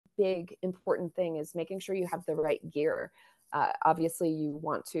big important thing is making sure you have the right gear. Obviously, you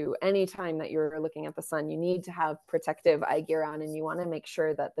want to, anytime that you're looking at the sun, you need to have protective eye gear on, and you want to make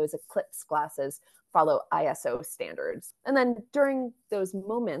sure that those Eclipse glasses follow ISO standards. And then during those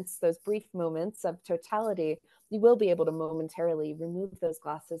moments, those brief moments of totality, you will be able to momentarily remove those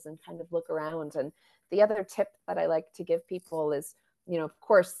glasses and kind of look around. And the other tip that I like to give people is, of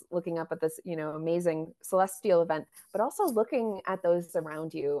course, looking up at this, amazing celestial event, but also looking at those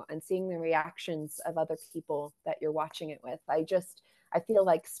around you and seeing the reactions of other people that you're watching it with. I feel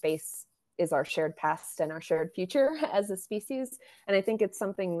like space is our shared past and our shared future as a species. And I think it's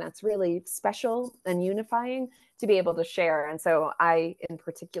something that's really special and unifying to be able to share. And so I, in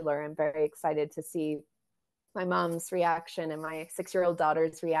particular, am very excited to see my mom's reaction and my 6-year-old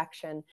daughter's reaction